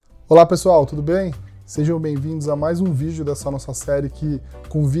Olá pessoal, tudo bem? Sejam bem-vindos a mais um vídeo dessa nossa série que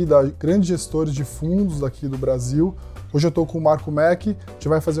convida grandes gestores de fundos daqui do Brasil. Hoje eu estou com o Marco Mech, a gente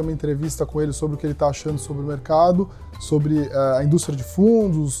vai fazer uma entrevista com ele sobre o que ele está achando sobre o mercado, sobre a indústria de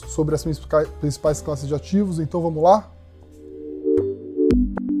fundos, sobre as principais classes de ativos, então vamos lá?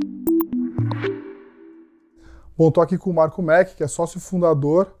 Bom, estou aqui com o Marco Mech, que é sócio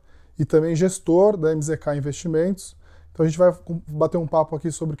fundador e também gestor da MZK Investimentos. Então a gente vai bater um papo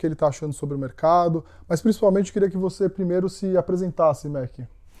aqui sobre o que ele está achando sobre o mercado, mas principalmente eu queria que você primeiro se apresentasse, Mech.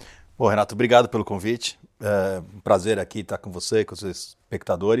 Bom, Renato, obrigado pelo convite. É um prazer aqui estar com você, com os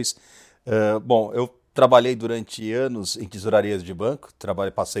espectadores. Bom, eu trabalhei durante anos em tesourarias de banco,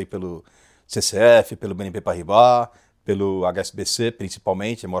 passei pelo CCF, pelo BNP Paribas, pelo HSBC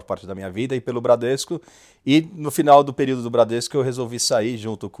principalmente, a maior parte da minha vida, e pelo Bradesco. E no final do período do Bradesco eu resolvi sair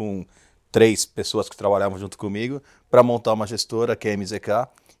junto com 3 pessoas que trabalhavam junto comigo para montar uma gestora, que é a MZK,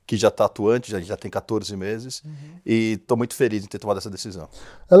 que já está atuante, já tem 14 meses, e estou muito feliz em ter tomado essa decisão.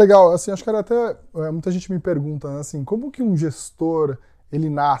 É legal, assim, acho que muita gente me pergunta, né, assim, como que um gestor, ele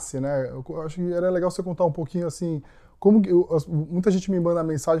nasce, né? Eu acho que era legal você contar um pouquinho, assim, muita gente me manda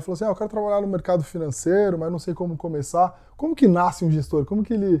mensagem e falou assim, eu quero trabalhar no mercado financeiro, mas não sei como começar. Como que nasce um gestor? Como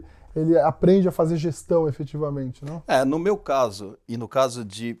que ele aprende a fazer gestão efetivamente, não? No meu caso, e no caso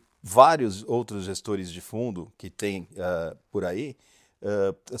de vários outros gestores de fundo que tem por aí,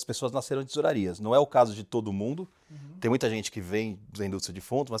 as pessoas nasceram de tesourarias. Não é o caso de todo mundo. Tem muita gente que vem da indústria de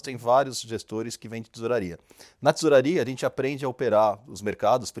fundos, mas tem vários gestores que vêm de tesouraria. Na tesouraria, a gente aprende a operar os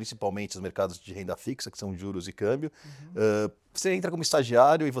mercados, principalmente os mercados de renda fixa, que são juros e câmbio. Você entra como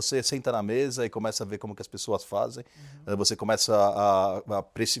estagiário e você senta na mesa e começa a ver como que as pessoas fazem. Você começa a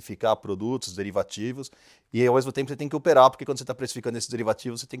precificar produtos, derivativos, e ao mesmo tempo você tem que operar, porque quando você está precificando esses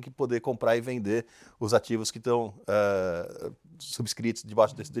derivativos, você tem que poder comprar e vender os ativos que estão subscritos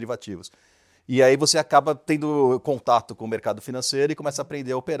debaixo desses derivativos. E aí você acaba tendo contato com o mercado financeiro e começa a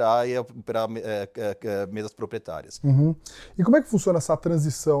aprender a operar e a operar mesas proprietárias. E como é que funciona essa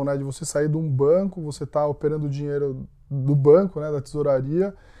transição, né, de você sair de um banco, você está operando o dinheiro do banco, né, da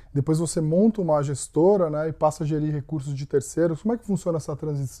tesouraria, depois você monta uma gestora, né, e passa a gerir recursos de terceiros. Como é que funciona essa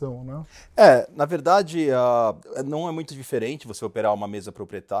transição, né? Na verdade, não é muito diferente você operar uma mesa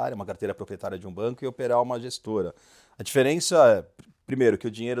proprietária, uma carteira proprietária de um banco e operar uma gestora. A diferença é, primeiro, que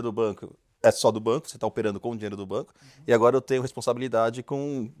o dinheiro do banco é só do banco, você está operando com o dinheiro do banco, e agora eu tenho responsabilidade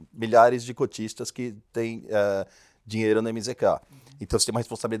com milhares de cotistas que têm dinheiro na MZK. Então você tem uma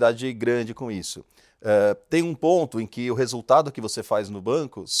responsabilidade grande com isso. Tem um ponto em que o resultado que você faz no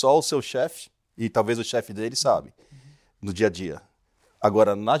banco, só o seu chefe, e talvez o chefe dele, sabe, no dia a dia.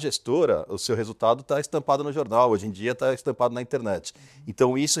 Agora, na gestora, o seu resultado está estampado no jornal, hoje em dia está estampado na internet.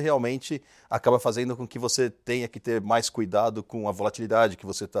 Então, isso realmente acaba fazendo com que você tenha que ter mais cuidado com a volatilidade que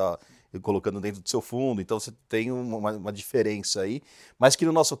você está colocando dentro do seu fundo. Então, você tem uma diferença aí, mas que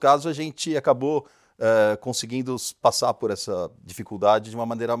no nosso caso a gente acabou conseguindo passar por essa dificuldade de uma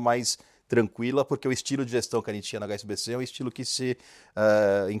maneira mais tranquila, porque o estilo de gestão que a gente tinha na HSBC é um estilo que se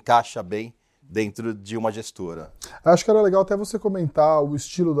encaixa bem dentro de uma gestora. Acho que era legal até você comentar o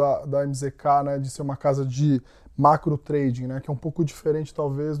estilo da MZK, né, de ser uma casa de macro trading, né, que é um pouco diferente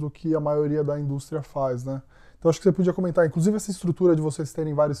talvez do que a maioria da indústria faz, né? Então acho que você podia comentar, inclusive essa estrutura de vocês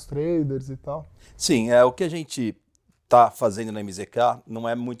terem vários traders e tal. Sim, o que a gente está fazendo na MZK não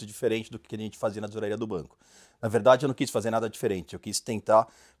é muito diferente do que a gente fazia na tesouraria do banco. Na verdade, eu não quis fazer nada diferente, eu quis tentar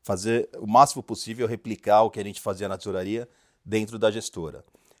fazer o máximo possível, replicar o que a gente fazia na tesouraria dentro da gestora.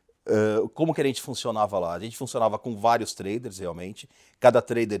 Como que a gente funcionava lá? A gente funcionava com vários traders, realmente. Cada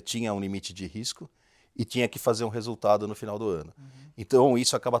trader tinha um limite de risco e tinha que fazer um resultado no final do ano. Então,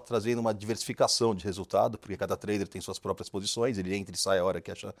 isso acaba trazendo uma diversificação de resultado, porque cada trader tem suas próprias posições, ele entra e sai a hora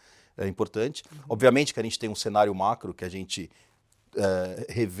que acha importante. Obviamente que a gente tem um cenário macro que a gente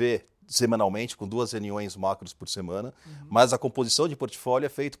revê semanalmente, com 2 reuniões macros por semana, mas a composição de portfólio é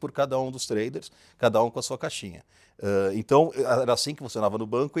feita por cada um dos traders, cada um com a sua caixinha. Então, era assim que funcionava no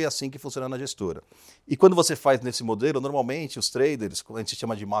banco e assim que funciona na gestora. E quando você faz nesse modelo, normalmente os traders, a gente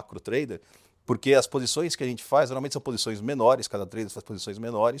chama de macro trader, porque as posições que a gente faz, normalmente são posições menores, cada trader faz posições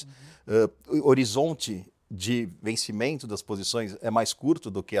menores, o horizonte de vencimento das posições é mais curto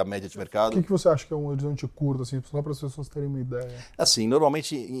do que a média de mercado. O que você acha que é um horizonte curto, assim, só para as pessoas terem uma ideia? Assim,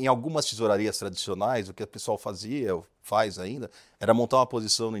 normalmente em algumas tesourarias tradicionais, o que o pessoal faz ainda, era montar uma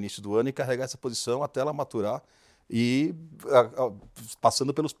posição no início do ano e carregar essa posição até ela maturar e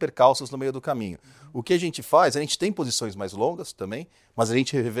passando pelos percalços no meio do caminho. O que a gente faz, a gente tem posições mais longas também, mas a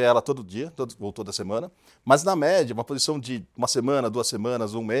gente revê ela todo dia, ou toda semana, mas na média, uma posição de 1 semana, 2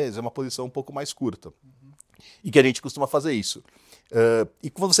 semanas, 1 mês, é uma posição um pouco mais curta. E que a gente costuma fazer isso. E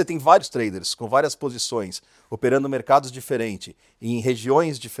quando você tem vários traders com várias posições, operando mercados diferentes, em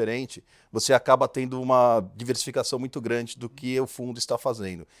regiões diferentes, você acaba tendo uma diversificação muito grande do que o fundo está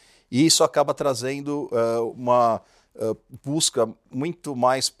fazendo. E isso acaba trazendo uma busca muito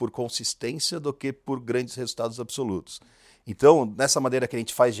mais por consistência do que por grandes resultados absolutos. Então, nessa maneira que a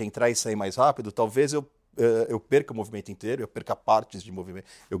gente faz de entrar e sair mais rápido, talvez eu perca o movimento inteiro, eu perca partes de movimento,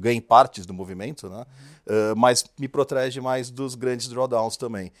 eu ganho partes do movimento, né? Mas me protege mais dos grandes drawdowns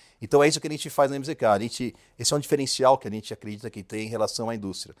também. Então é isso que a gente faz na MZK. Esse é um diferencial que a gente acredita que tem em relação à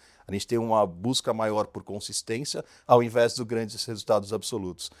indústria. A gente tem uma busca maior por consistência ao invés dos grandes resultados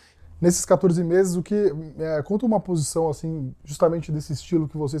absolutos. Nesses 14 meses, conta uma posição assim, justamente desse estilo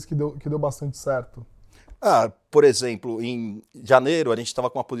que vocês que deu bastante certo. Por exemplo, em janeiro a gente estava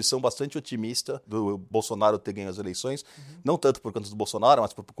com uma posição bastante otimista do Bolsonaro ter ganho as eleições, não tanto por conta do Bolsonaro,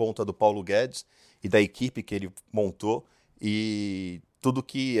 mas por conta do Paulo Guedes e da equipe que ele montou e tudo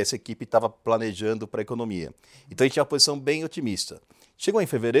que essa equipe estava planejando para a economia. Então a gente tinha uma posição bem otimista. Chegou em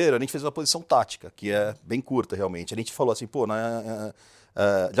fevereiro, a gente fez uma posição tática, que é bem curta realmente. A gente falou assim,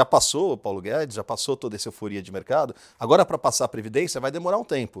 já passou o Paulo Guedes, já passou toda essa euforia de mercado, agora para passar a Previdência vai demorar um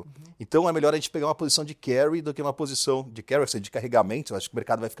tempo. Então é melhor a gente pegar uma posição de carry do que uma posição de carry, ou seja, de carregamento. Eu acho que o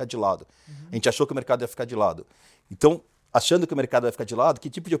mercado vai ficar de lado. A gente achou que o mercado ia ficar de lado. Então, achando que o mercado vai ficar de lado, que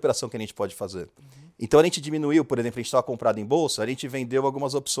tipo de operação que a gente pode fazer? Então a gente diminuiu, por exemplo, a gente estava comprado em bolsa, a gente vendeu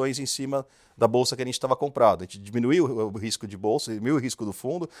algumas opções em cima da bolsa que a gente estava comprado. A gente diminuiu o risco de bolsa, diminuiu o risco do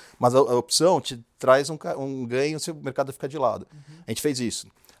fundo, mas a opção te traz um ganho se o mercado ficar de lado. A gente fez isso.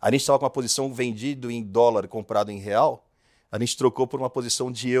 A gente estava com uma posição vendido em dólar, comprado em real, a gente trocou por uma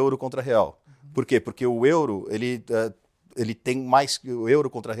posição de euro contra real. Por quê? Porque o euro, ele tem mais, o euro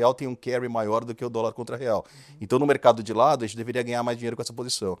contra real tem um carry maior do que o dólar contra real. Então, no mercado de lado, a gente deveria ganhar mais dinheiro com essa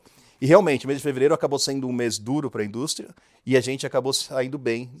posição. E realmente, o mês de fevereiro acabou sendo um mês duro para a indústria e a gente acabou saindo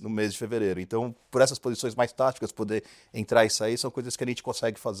bem no mês de fevereiro. Então, por essas posições mais táticas, poder entrar e sair, são coisas que a gente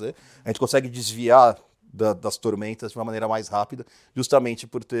consegue fazer. A gente consegue desviar das tormentas de uma maneira mais rápida, justamente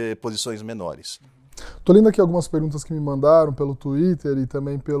por ter posições menores. Estou lendo aqui algumas perguntas que me mandaram pelo Twitter e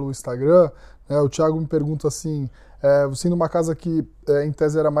também pelo Instagram. O Thiago me pergunta assim, você numa casa que em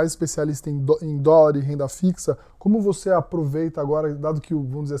tese era mais especialista em dólar e renda fixa, como você aproveita agora, dado que,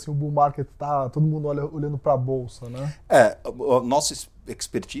 vamos dizer assim, o bull market está todo mundo olhando para a bolsa, né? A nossa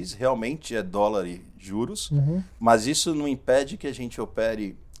expertise realmente é dólar e juros, mas isso não impede que a gente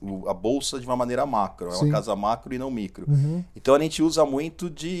opere a bolsa de uma maneira macro, é uma casa macro e não micro. Então a gente usa muito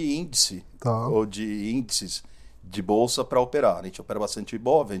de índice, ou de índices de bolsa para operar. A gente opera bastante o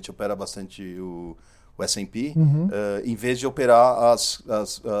Ibov, a gente opera bastante o S&P, em vez de operar as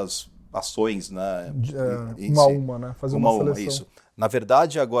ações, né? Uma, né? Fazer uma seleção. Isso. Na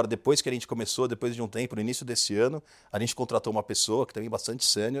verdade, agora, depois que a gente começou, depois de um tempo, no início desse ano, a gente contratou uma pessoa que também é bastante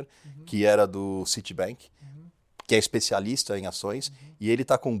sênior, que era do Citibank, que é especialista em ações, e ele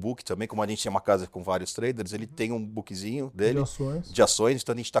está com um book também, como a gente tinha uma casa com vários traders, ele tem um bookzinho dele de ações,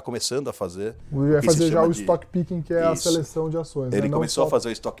 então a gente está começando a fazer. Vai fazer já o stock picking, que é a seleção de ações. Ele começou a fazer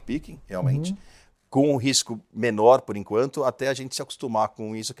o stock picking, realmente, com um risco menor por enquanto, até a gente se acostumar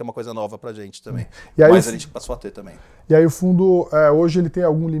com isso, que é uma coisa nova para a gente também. Mas a gente passou a ter também. E aí o fundo, hoje ele tem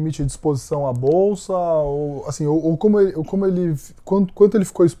algum limite de exposição à bolsa? Ou, assim, quanto ele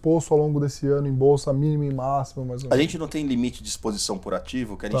ficou exposto ao longo desse ano em bolsa, mínima e máxima, mais ou menos? A gente não tem limite de exposição por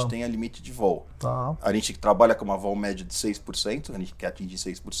ativo, o que a gente tem é limite de vol. Tá. A gente trabalha com uma vol média de 6%, a gente quer atingir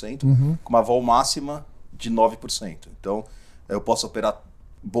 6%, com uma vol máxima de 9%. Então, eu posso operar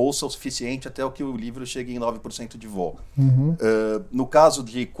bolsa o suficiente até o que o livro chegue em 9% de vol. No caso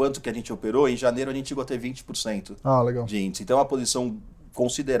de quanto que a gente operou, em janeiro a gente chegou a ter 20% legal. de índice. Então é uma posição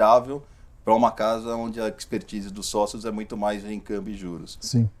considerável para uma casa onde a expertise dos sócios é muito mais em câmbio e juros.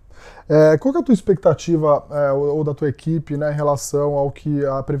 Sim. Qual que é a tua expectativa ou da tua equipe, né, em relação ao que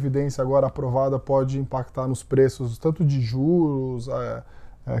a Previdência agora aprovada pode impactar nos preços, tanto de juros,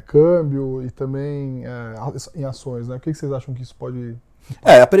 câmbio e também em ações, né? O que vocês acham que isso pode...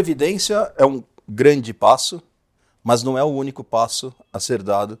 A Previdência é um grande passo, mas não é o único passo a ser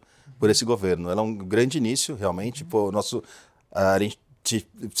dado por esse governo. Ela é um grande início, realmente. A gente,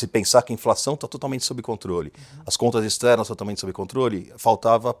 se pensar que a inflação está totalmente sob controle, as contas externas totalmente sob controle,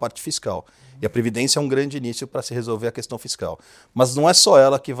 faltava a parte fiscal. E a Previdência é um grande início para se resolver a questão fiscal. Mas não é só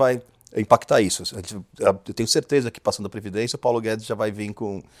ela que vai impactar isso. Eu tenho certeza que, passando a Previdência, o Paulo Guedes já vai vir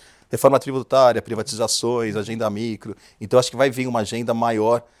com reforma tributária, privatizações, agenda micro. Então, acho que vai vir uma agenda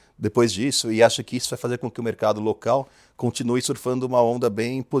maior depois disso e acho que isso vai fazer com que o mercado local continue surfando uma onda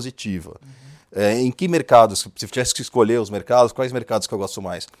bem positiva. Em que mercados, se tivesse que escolher os mercados, quais mercados que eu gosto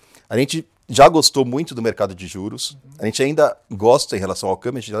mais? A gente já gostou muito do mercado de juros. A gente ainda gosta em relação ao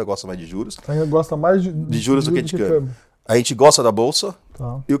câmbio, a gente ainda gosta mais de juros. Você ainda gosta mais de juros do que de câmbio. A gente gosta da bolsa,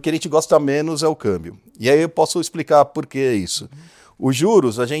 e o que a gente gosta menos é o câmbio. E aí eu posso explicar por que isso. Os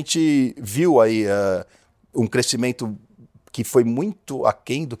juros, a gente viu aí um crescimento que foi muito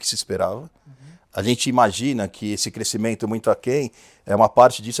aquém do que se esperava. A gente imagina que esse crescimento muito aquém, uma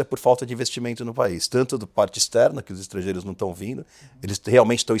parte disso é por falta de investimento no país, tanto da parte externa, que os estrangeiros não estão vindo, eles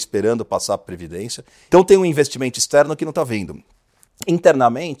realmente estão esperando passar a Previdência. Então tem um investimento externo que não está vindo.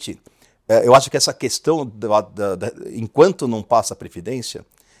 Internamente, eu acho que essa questão, enquanto não passa a Previdência,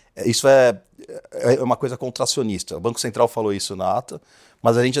 isso é uma coisa contracionista. O Banco Central falou isso na ata,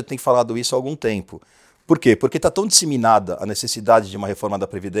 mas a gente já tem falado isso há algum tempo. Por quê? Porque está tão disseminada a necessidade de uma reforma da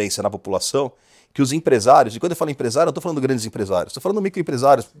Previdência na população que os empresários, e quando eu falo empresário, eu estou falando grandes empresários, estou falando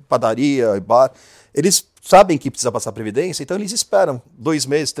microempresários, padaria, bar, eles sabem que precisa passar a Previdência, então eles esperam 2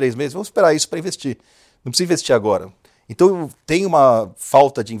 meses, 3 meses, vamos esperar isso para investir. Não precisa investir agora. Então tem uma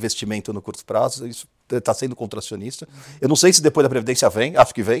falta de investimento no curto prazo, isso está sendo contracionista. Eu não sei se depois da Previdência vem,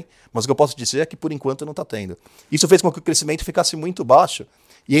 acho que vem, mas o que eu posso dizer é que por enquanto não está tendo. Isso fez com que o crescimento ficasse muito baixo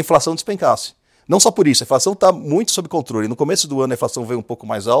e a inflação despencasse. Não só por isso, a inflação está muito sob controle. No começo do ano a inflação veio um pouco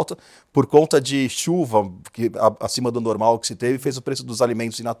mais alta por conta de chuva acima do normal que se teve e fez o preço dos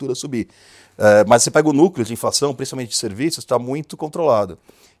alimentos in natura subir. Mas você pega o núcleo de inflação, principalmente de serviços, está muito controlado.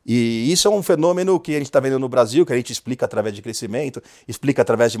 E isso é um fenômeno que a gente está vendo no Brasil, que a gente explica através de crescimento, explica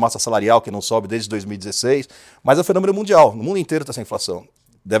através de massa salarial que não sobe desde 2016, mas é um fenômeno mundial. No mundo inteiro está sem inflação.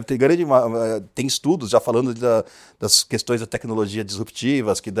 Deve ter tem estudos já falando das questões da tecnologia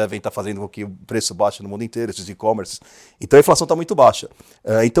disruptivas que devem estar fazendo com que o preço baixe no mundo inteiro, esses e-commerce. Então a inflação está muito baixa.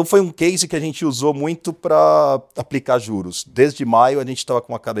 Então foi um case que a gente usou muito para aplicar juros. Desde maio a gente estava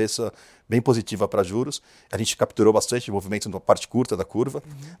com uma cabeça bem positiva para juros. A gente capturou bastante movimento na parte curta da curva.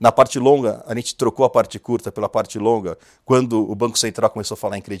 Na parte longa, a gente trocou a parte curta pela parte longa quando o Banco Central começou a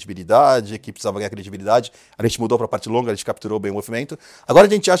falar em credibilidade, que precisava ganhar credibilidade. A gente mudou para a parte longa, a gente capturou bem o movimento. Agora a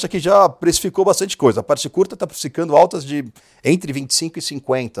gente acha que já precificou bastante coisa. A parte curta está precificando altas de entre 25 e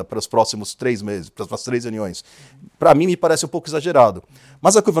 50 para os próximos 3 meses, para as próximas 3 reuniões. Para mim, me parece um pouco exagerado.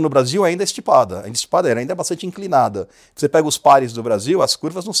 Mas a curva no Brasil ainda é estipada. Ainda é bastante inclinada. Você pega os pares do Brasil, as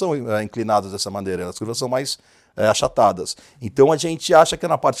curvas não são inclinadas dessa maneira. As curvas são mais achatadas. Então a gente acha que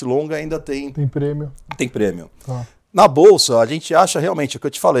na parte longa ainda tem prêmio. Tem prêmio. Na Bolsa, a gente acha realmente, o que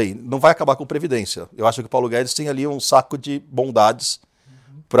eu te falei, não vai acabar com Previdência. Eu acho que o Paulo Guedes tem ali um saco de bondades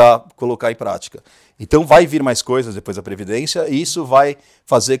para colocar em prática. Então vai vir mais coisas depois da Previdência e isso vai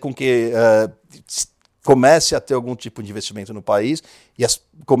fazer com que comece a ter algum tipo de investimento no país e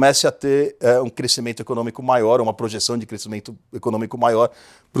comece a ter um crescimento econômico maior, uma projeção de crescimento econômico maior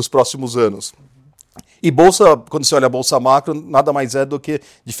para os próximos anos. E Bolsa, quando você olha a Bolsa Macro, nada mais é do que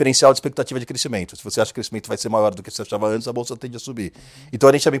diferencial de expectativa de crescimento. Se você acha que o crescimento vai ser maior do que você achava antes, a Bolsa tende a subir. Então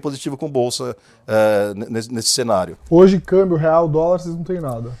a gente é bem positivo com Bolsa nesse cenário. Hoje, câmbio real, dólar, vocês não têm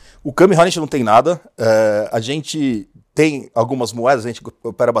nada? O câmbio real a gente não tem nada. A gente tem algumas moedas, a gente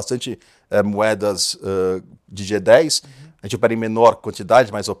opera bastante moedas de G10, a gente opera em menor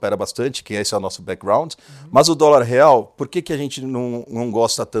quantidade, mas opera bastante, que esse é o nosso background. Mas o dólar real, por que a gente não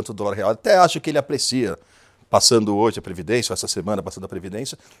gosta tanto do dólar real? Até acho que ele aprecia, passando hoje a Previdência, essa semana passando a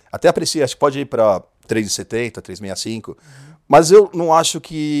Previdência, até aprecia, acho que pode ir para 3,70, 3,65, mas eu não acho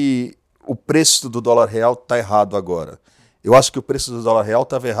que o preço do dólar real está errado agora. Eu acho que o preço do dólar real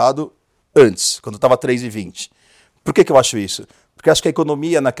estava errado antes, quando estava 3,20. Por que eu acho isso? Porque acho que a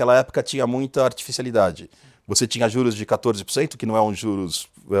economia naquela época tinha muita artificialidade. Você tinha juros de 14%, que não é um juros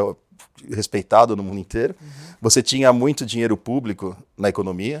respeitado no mundo inteiro. Você tinha muito dinheiro público na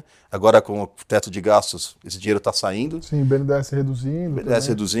economia. Agora, com o teto de gastos, esse dinheiro está saindo. Sim, BNDES reduzindo. BNDES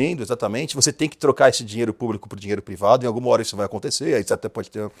reduzindo, exatamente. Você tem que trocar esse dinheiro público por dinheiro privado. Em alguma hora isso vai acontecer. Aí você até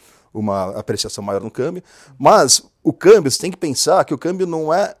pode ter uma apreciação maior no câmbio. Mas o câmbio, você tem que pensar que o câmbio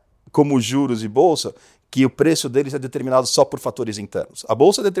não é como juros e bolsa, que o preço deles é determinado só por fatores internos. A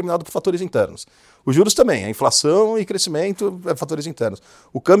bolsa é determinada por fatores internos. Os juros também, a inflação e crescimento é fatores internos.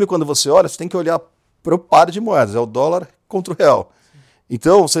 O câmbio, quando você olha, você tem que olhar para o par de moedas, é o dólar contra o real.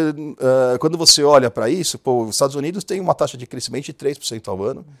 Então, quando você olha para isso, os Estados Unidos tem uma taxa de crescimento de 3% ao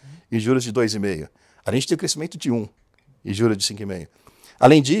ano e juros de 2,5%. A gente tem um crescimento de 1% e juros de 5,5%.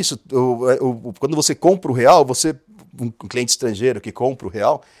 Além disso, quando você compra o real, você um cliente estrangeiro que compra o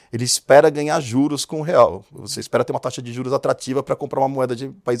real, ele espera ganhar juros com o real. Você espera ter uma taxa de juros atrativa para comprar uma moeda de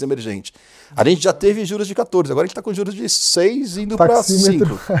país emergente. A gente já teve juros de 14, agora a gente está com juros de 6 indo para 5.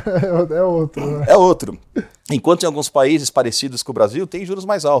 É outro. Né? É outro. Enquanto em alguns países parecidos com o Brasil, tem juros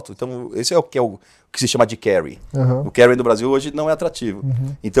mais altos. Então, esse é o que se chama de carry. Uhum. O carry no Brasil hoje não é atrativo.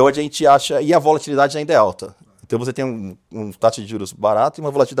 Uhum. Então, a gente acha... E a volatilidade ainda é alta. Então, você tem um taxa de juros barato e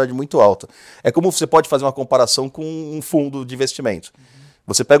uma volatilidade muito alta. É como você pode fazer uma comparação com um fundo de investimento. Uhum.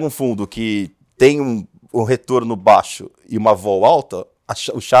 Você pega um fundo que tem um retorno baixo e uma vol alta,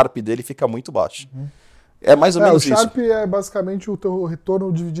 o Sharpe dele fica muito baixo. Uhum. É mais ou menos isso. O Sharpe é basicamente o teu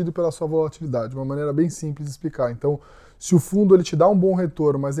retorno dividido pela sua volatilidade, uma maneira bem simples de explicar. Então, se o fundo ele te dá um bom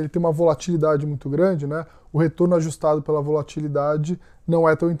retorno, mas ele tem uma volatilidade muito grande, né, o retorno ajustado pela volatilidade não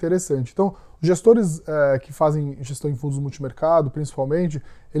é tão interessante. Então, os gestores que fazem gestão em fundos multimercado, principalmente,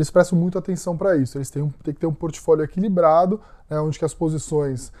 eles prestam muita atenção para isso. Eles têm que ter um portfólio equilibrado, né, onde que as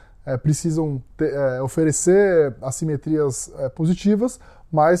posições precisam oferecer assimetrias positivas,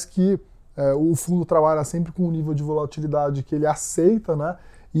 mas que o fundo trabalha sempre com um nível de volatilidade que ele aceita, né?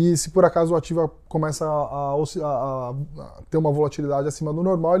 E se por acaso o ativo começa a ter uma volatilidade acima do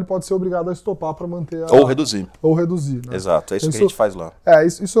normal, ele pode ser obrigado a estopar para manter Ou reduzir. Ou reduzir, né? Exato, é isso que a gente faz lá.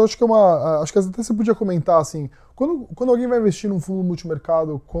 Isso eu acho que acho que até você podia comentar, assim, quando alguém vai investir num fundo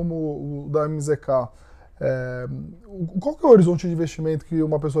multimercado como o da MZK, qual que é o horizonte de investimento que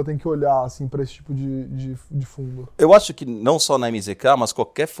uma pessoa tem que olhar assim, para esse tipo de fundo? Eu acho que não só na MZK, mas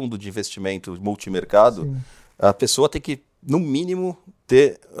qualquer fundo de investimento multimercado, sim, a pessoa tem que, no mínimo,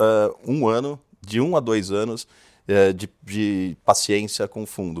 ter de 1 a 2 anos de paciência com o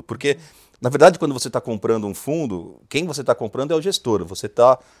fundo. Porque, na verdade, quando você está comprando um fundo, quem você está comprando é o gestor. Você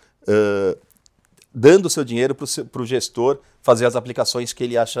está dando o seu dinheiro para o gestor fazer as aplicações que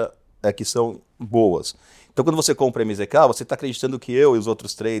ele acha que são boas. Então, quando você compra a MZK, você está acreditando que eu e os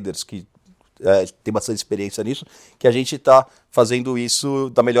outros traders que têm bastante experiência nisso, que a gente está fazendo isso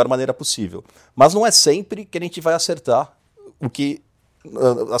da melhor maneira possível. Mas não é sempre que a gente vai acertar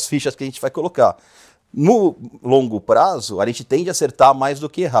as fichas que a gente vai colocar. No longo prazo, a gente tende a acertar mais do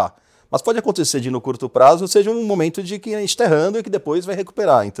que errar. Mas pode acontecer de, no curto prazo, seja um momento de que a gente está errando e que depois vai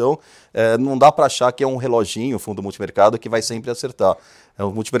recuperar. Então, não dá para achar que é um reloginho, fundo multimercado, que vai sempre acertar. O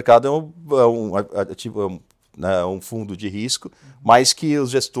multimercado é um fundo de risco, mas que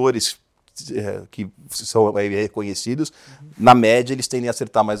os gestores que são reconhecidos, na média, eles tendem a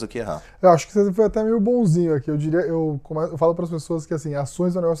acertar mais do que errar. Eu acho que você foi até meio bonzinho aqui. Eu falo para as pessoas que assim,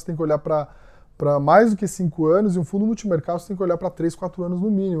 ações do negócio você tem que olhar para mais do que 5 anos, e um fundo multimercado você tem que olhar para 3, 4 anos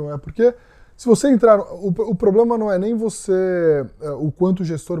no mínimo, né? Porque se você entrar... O problema não é nem você... o quanto o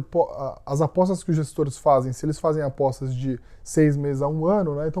gestor... As apostas que os gestores fazem, se eles fazem apostas de 6 meses a 1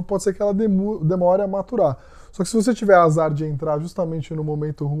 ano, né? Então pode ser que ela demore a maturar. Só que se você tiver azar de entrar justamente no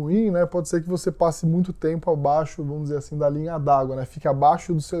momento ruim, né? Pode ser que você passe muito tempo abaixo, vamos dizer assim, da linha d'água, né? Fique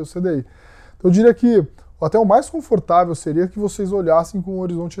abaixo do seu CDI. Então eu diria que até o mais confortável seria que vocês olhassem com um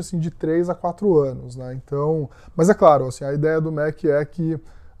horizonte assim, de 3 a 4 anos, né? Então, mas é claro, assim, a ideia do MEC é que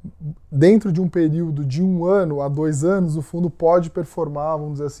dentro de um período de 1 ano a 2 anos, o fundo pode performar,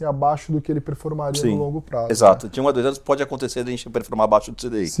 vamos dizer assim, abaixo do que ele performaria no longo prazo. Exato. Né? De 1 a 2 anos pode acontecer de a gente performar abaixo do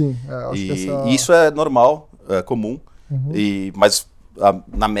CDI. Sim, acho que e isso é normal, é comum, mas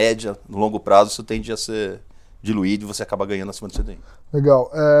na média, no longo prazo, isso tende a ser diluído e você acaba ganhando acima do CDI.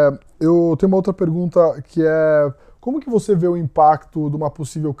 Legal. Eu tenho uma outra pergunta que é: como que você vê o impacto de uma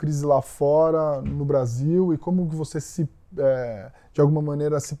possível crise lá fora, no Brasil, e como que você de alguma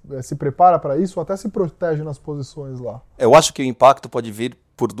maneira se prepara para isso ou até se protege nas posições lá? Eu acho que o impacto pode vir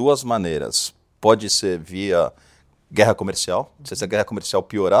por 2 maneiras. Pode ser via guerra comercial. Se a guerra comercial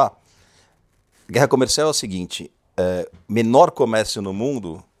piorar, guerra comercial é o seguinte: menor comércio no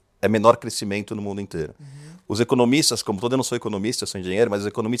mundo é menor crescimento no mundo inteiro. Os economistas, como todo, eu não sou economista, eu sou engenheiro, mas os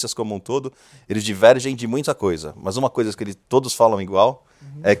economistas como um todo, eles divergem de muita coisa. Mas uma coisa que todos falam igual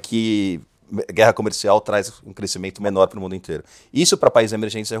é que guerra comercial traz um crescimento menor para o mundo inteiro. Isso para países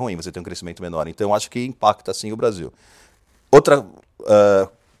emergentes é ruim, você tem um crescimento menor. Então eu acho que impacta sim o Brasil.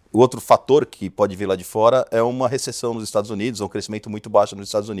 O outro fator que pode vir lá de fora é uma recessão nos Estados Unidos, ou um crescimento muito baixo nos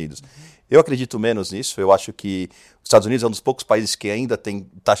Estados Unidos. Eu acredito menos nisso. Eu acho que os Estados Unidos é um dos poucos países que ainda tem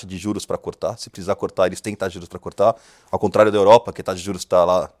taxa de juros para cortar. Se precisar cortar, eles têm taxa de juros para cortar. Ao contrário da Europa, que a taxa de juros está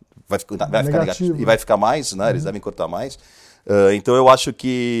lá, vai ficar negativo e vai ficar mais, né? Eles devem cortar mais. Então eu acho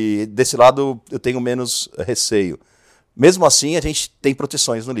que desse lado eu tenho menos receio. Mesmo assim, a gente tem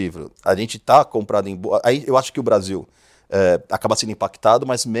proteções no livro. A gente está comprado em... Aí eu acho que o Brasil acaba sendo impactado,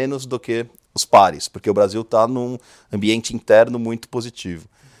 mas menos do que os pares, porque o Brasil está num ambiente interno muito positivo.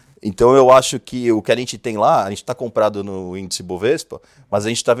 Então eu acho que o que a gente tem lá, a gente está comprado no índice Bovespa, mas a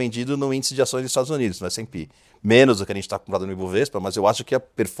gente está vendido no índice de ações dos Estados Unidos, no S&P. Menos do que a gente está comprado no Ibovespa, mas eu acho que a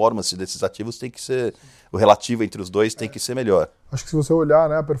performance desses ativos tem que ser, o relativo entre os dois tem que ser melhor. Acho que se você olhar,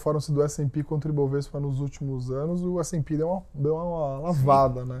 né, a performance do S&P contra o Ibovespa nos últimos anos, o S&P deu uma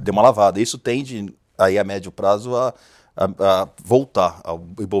lavada, né? Deu uma lavada. Isso tende, aí a médio prazo, a voltar ao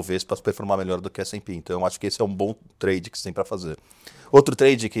Ibovespa para performar melhor do que o S&P. Então eu acho que esse é um bom trade que você tem para fazer. Outro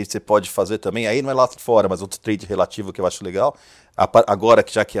trade que você pode fazer também, aí não é lá fora, mas outro trade relativo que eu acho legal, agora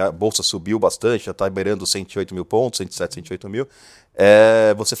que já que a bolsa subiu bastante, já está beirando 108 mil pontos, 107, 108 mil,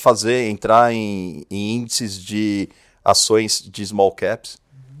 é você entrar em índices de ações de small caps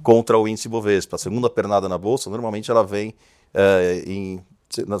contra o índice Bovespa. A segunda pernada na bolsa, normalmente ela vem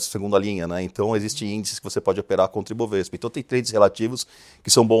na segunda linha, né? Então existem índices que você pode operar contra o Ibovespa. Então tem trades relativos que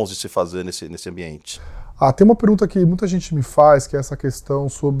são bons de se fazer nesse ambiente. Tem uma pergunta que muita gente me faz, que é essa questão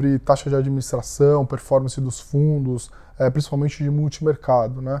sobre taxa de administração, performance dos fundos, principalmente de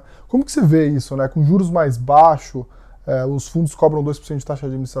multimercado, né? Como que você vê isso, né? Com juros mais baixos, os fundos cobram 2% de taxa de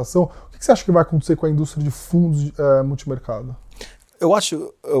administração. O que você acha que vai acontecer com a indústria de fundos multimercado?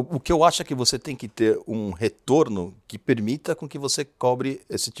 O que eu acho é que você tem que ter um retorno que permita com que você cobre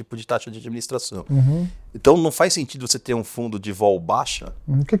esse tipo de taxa de administração. Uhum. Então não faz sentido você ter um fundo de vol baixa.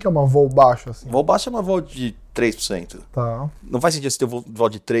 O que é uma vol baixa? Assim? Vol baixa é uma vol de 3%. Tá. Não faz sentido você ter um vol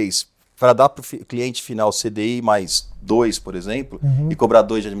de 3% para dar para o cliente final CDI mais 2, por exemplo, e cobrar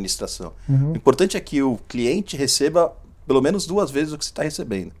 2 de administração. O importante é que o cliente receba pelo menos 2 vezes o que você está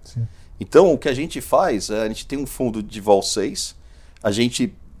recebendo. Sim. Então o que a gente faz, a gente tem um fundo de vol 6,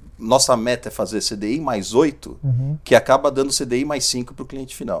 nossa meta é fazer CDI mais 8, que acaba dando CDI mais 5 para o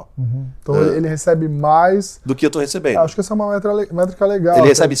cliente final. Então ele recebe mais do que eu estou recebendo. Acho que essa é uma métrica legal. Ele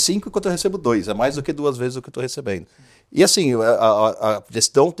recebe 5 enquanto eu recebo 2, é mais do que 2 vezes o que eu estou recebendo. E assim, a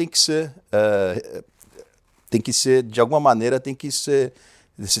gestão tem que ser, de alguma maneira,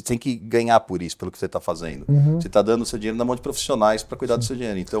 você tem que ganhar por isso, pelo que você está fazendo. Você está dando o seu dinheiro na mão de profissionais para cuidar do seu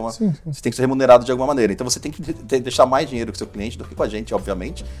dinheiro. Então, você tem que ser remunerado de alguma maneira. Então, você tem que deixar mais dinheiro com o seu cliente do que com a gente,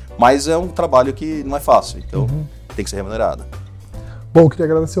 obviamente. Mas é um trabalho que não é fácil. Então, tem que ser remunerado. Bom, queria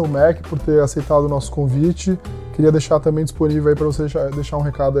agradecer ao MEC por ter aceitado o nosso convite. Queria deixar também disponível aí para você deixar um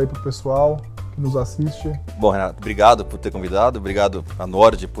recado aí para o pessoal que nos assiste. Bom, Renato, obrigado por ter convidado. Obrigado à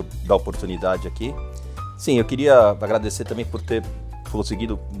Nord por dar a oportunidade aqui. Sim, eu queria agradecer também por ter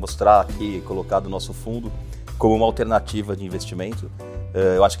conseguido mostrar aqui, colocado o nosso fundo como uma alternativa de investimento.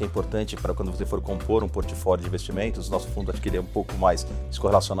 Eu acho que é importante para quando você for compor um portfólio de investimentos, nosso fundo acho que ele é um pouco mais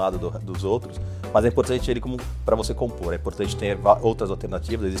descorrelacionado dos outros, mas é importante ele como para você compor, é importante ter outras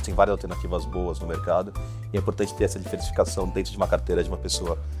alternativas, existem várias alternativas boas no mercado e é importante ter essa diversificação dentro de uma carteira de uma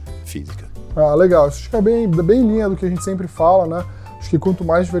pessoa física. Legal, acho que é bem em linha do que a gente sempre fala, né? Acho que quanto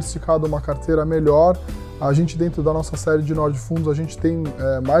mais diversificada uma carteira, melhor. A gente, dentro da nossa série de Nord Fundos, a gente tem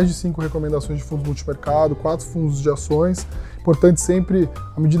mais de 5 recomendações de fundos multimercado, 4 fundos de ações. Importante sempre,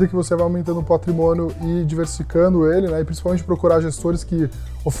 à medida que você vai aumentando o patrimônio e diversificando ele, né, e principalmente procurar gestores que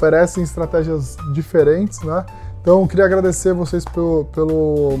oferecem estratégias diferentes, né? Então, queria agradecer vocês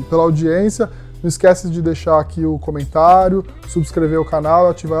pela audiência. Não esquece de deixar aqui o comentário, subscrever o canal,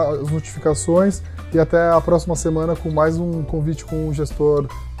 ativar as notificações e até a próxima semana com mais um convite com o gestor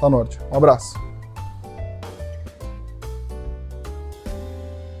da Nord. Um abraço.